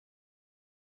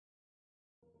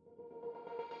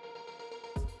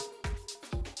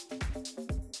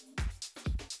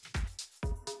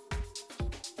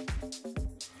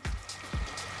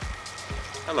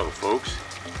Hello folks.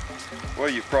 Well,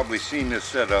 you've probably seen this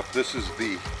setup. This is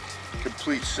the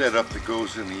complete setup that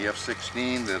goes in the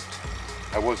F-16 that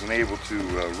I wasn't able to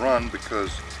run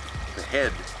because the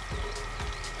head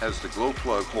has the glow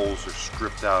plug holes are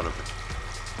stripped out of it.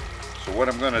 So what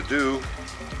I'm going to do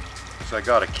is I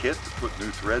got a kit to put new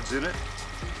threads in it.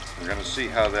 We're going to see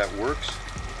how that works,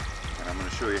 and I'm going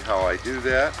to show you how I do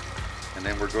that, and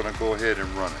then we're going to go ahead and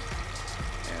run it.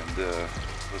 And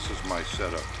this is my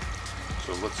setup.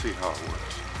 So let's see how it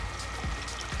works.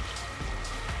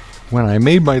 When I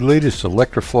made my latest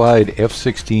electrified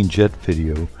F-16 jet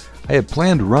video, I had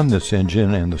planned to run this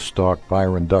engine and the stock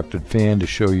ByroJet Ducted Fan to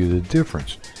show you the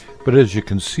difference. But as you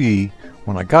can see,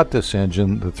 when I got this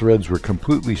engine, the threads were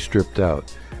completely stripped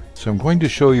out. So I'm going to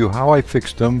show you how I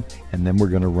fixed them, and then we're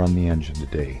going to run the engine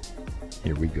today.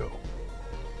 Here we go.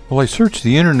 Well, I searched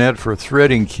the internet for a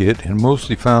threading kit and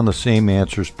mostly found the same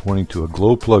answers, pointing to a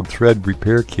glow plug thread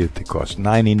repair kit that cost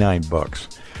 99 bucks.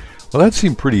 Well, that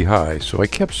seemed pretty high, so I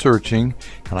kept searching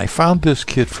and I found this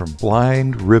kit from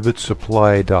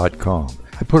blindrivetsupply.com.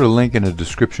 I put a link in the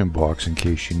description box in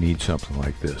case you need something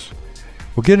like this.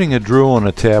 Well, getting a drill and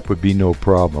a tap would be no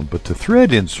problem, but the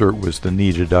thread insert was the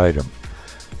needed item.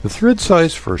 The thread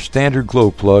size for standard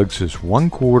glow plugs is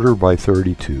 1/4 by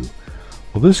 32.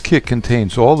 Well, this kit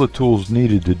contains all the tools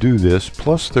needed to do this,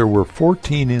 plus there were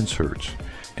 14 inserts,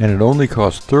 and it only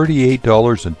cost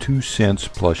 $38.02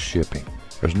 plus shipping.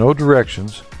 There's no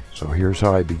directions, so here's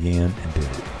how I began and did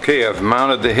it. Okay, I've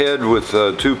mounted the head with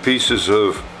 2 pieces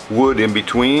of wood in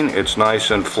between. It's nice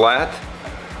and flat.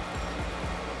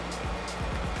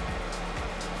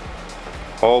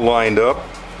 All lined up.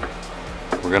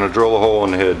 We're going to drill a hole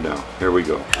in the head now. Here we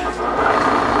go.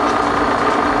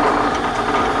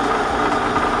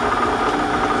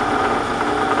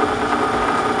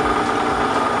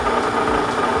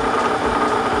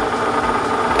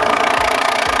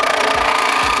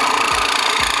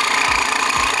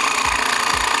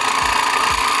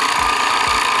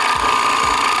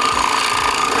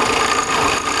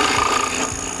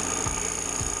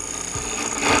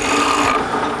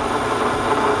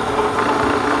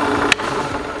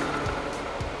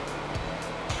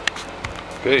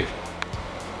 Okay.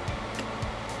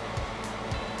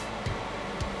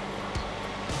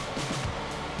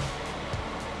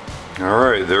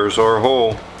 Alright, there's our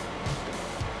hole.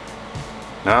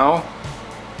 Now,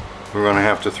 we're going to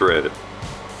have to thread it.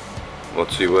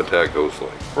 Let's see what that goes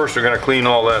like. First, we're going to clean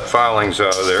all that filings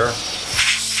out of there.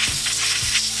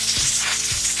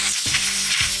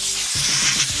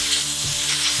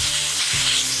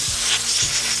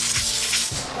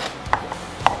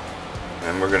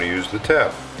 And we're going to use the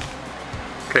tap.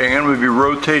 Okay, I'm going to be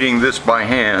rotating this by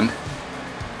hand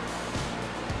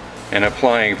and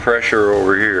applying pressure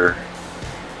over here,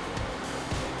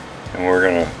 and we're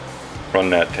going to run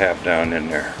that tap down in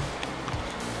there.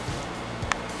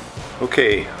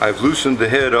 Okay, I've loosened the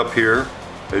head up here,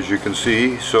 as you can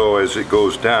see, so as it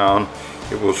goes down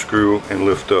it will screw and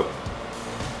lift up.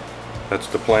 That's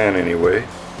the plan anyway.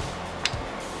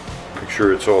 Make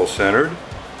sure it's all centered.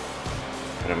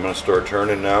 And I'm going to start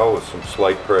turning now with some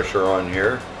slight pressure on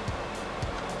here.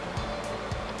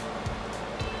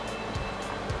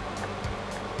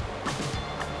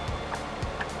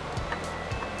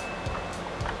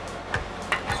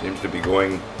 Seems to be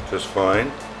going just fine.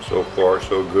 So far,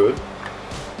 so good.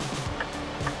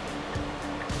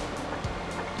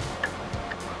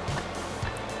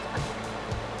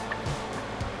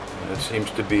 And it seems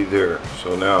to be there.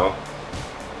 So now,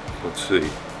 let's see.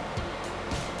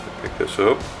 Pick this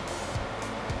up.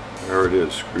 There it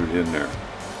is, screwed in there.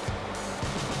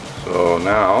 So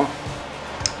now,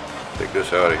 take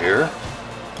this out of here.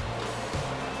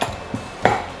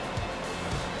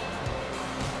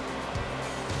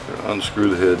 Unscrew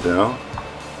the head down.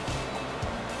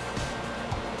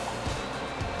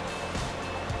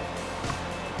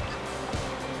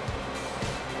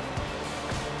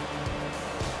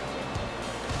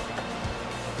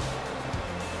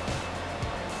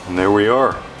 And there we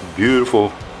are. Beautiful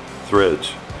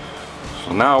threads.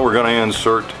 So now we're going to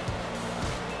insert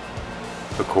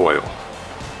the coil.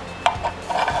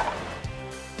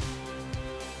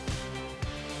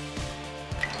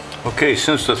 Okay,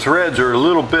 since the threads are a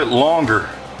little bit longer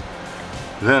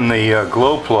than the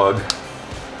glow plug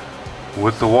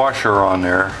with the washer on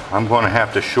there, I'm going to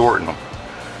have to shorten them.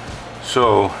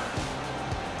 So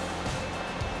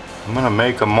I'm going to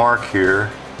make a mark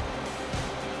here,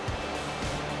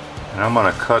 and I'm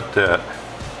going to cut that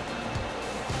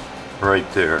right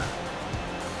there.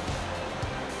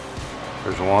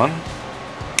 There's one.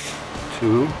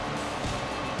 2,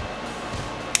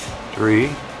 3,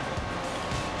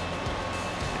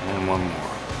 and one more.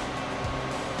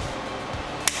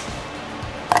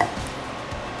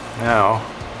 Now,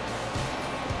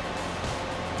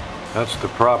 that's the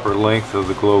proper length of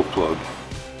the glow plug.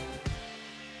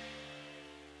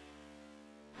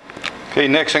 Okay,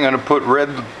 next I'm going to put red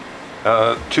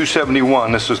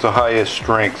 271, this is the highest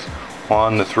strength,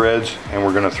 on the threads, and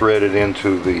we're going to thread it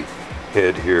into the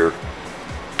head here.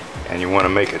 And you want to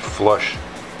make it flush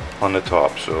on the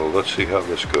top, so let's see how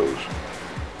this goes.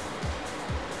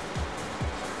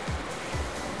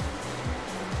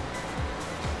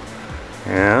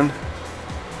 And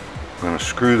I'm going to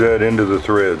screw that into the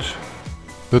threads.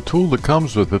 The tool that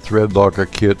comes with the thread locker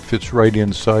kit fits right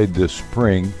inside this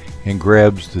spring and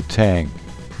grabs the tang.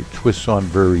 It twists on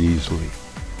very easily.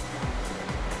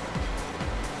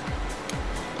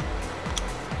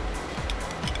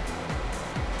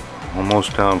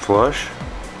 Almost down flush.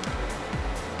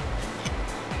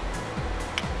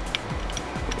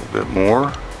 A little bit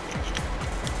more.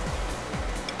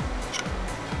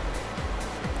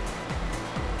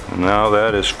 And now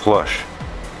that is flush.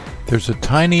 There's a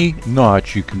tiny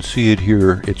notch, you can see it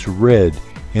here, it's red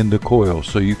in the coil,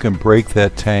 so you can break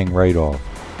that tang right off.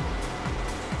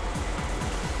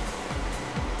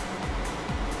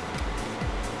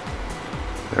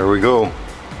 There we go.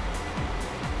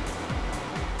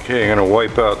 Okay, I'm going to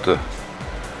wipe out the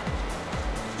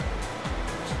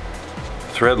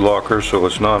thread locker so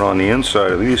it's not on the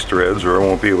inside of these threads, or I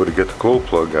won't be able to get the glow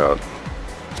plug out.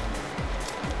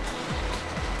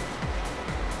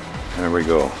 There we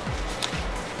go.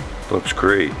 Looks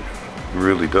great. It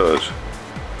really does.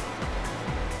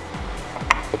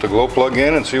 Put the glow plug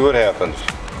in and see what happens.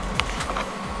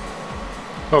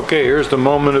 Okay, here's the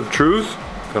moment of truth.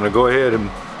 Gonna go ahead and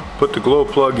put the glow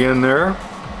plug in there.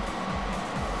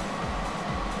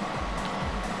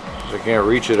 Since I can't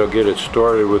reach it, I'll get it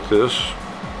started with this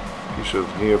piece of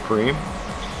neoprene.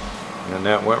 And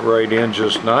that went right in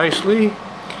just nicely.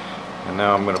 And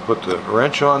now I'm gonna put the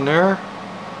wrench on there.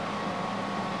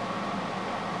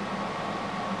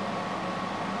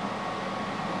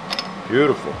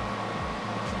 Beautiful.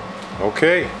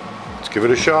 Okay, let's give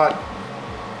it a shot.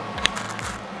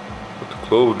 Put the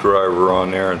glow driver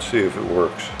on there and see if it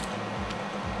works.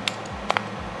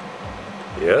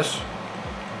 Yes,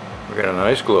 we got a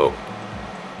nice glow.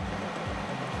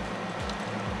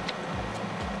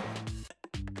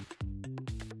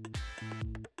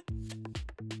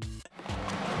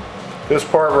 This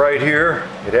part right here,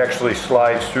 it actually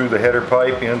slides through the header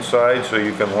pipe inside, so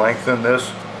you can lengthen this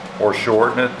or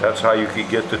shorten it. That's how you could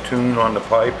get the tune on the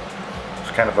pipe.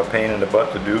 It's kind of a pain in the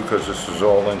butt to do because this is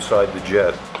all inside the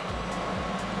jet.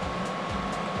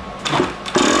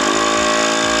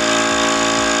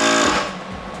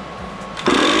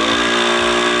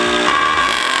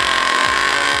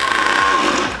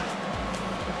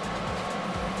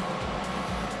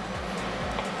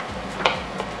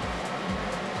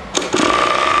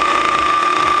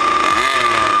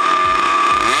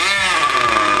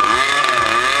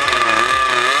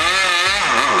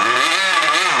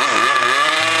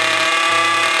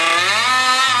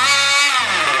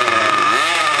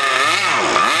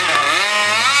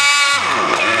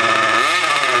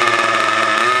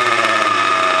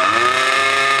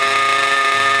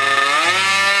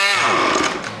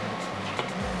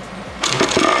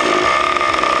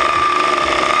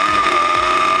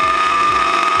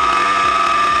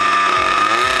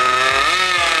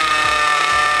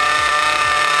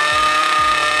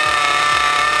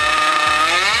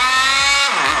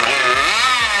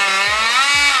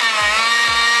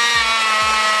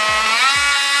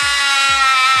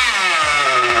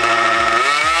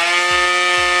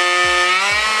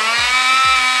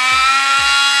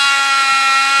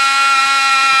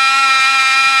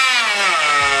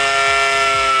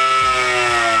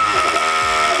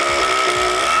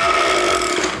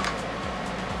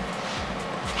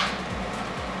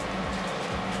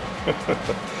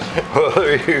 Well,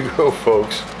 there you go,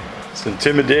 folks. It's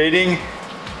intimidating,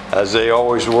 as they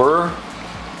always were,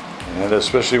 and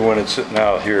especially when it's sitting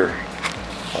out here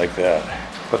like that.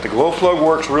 But the glow plug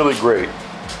works really great.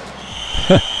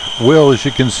 Well, as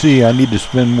you can see, I need to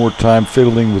spend more time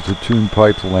fiddling with the tune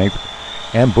pipe length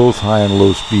and both high and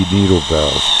low speed needle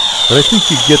valves. But I think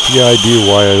you get the idea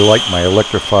why I like my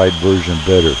electrified version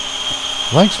better.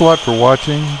 Thanks a lot for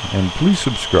watching, and please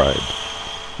subscribe.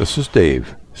 This is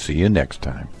Dave. See you next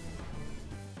time.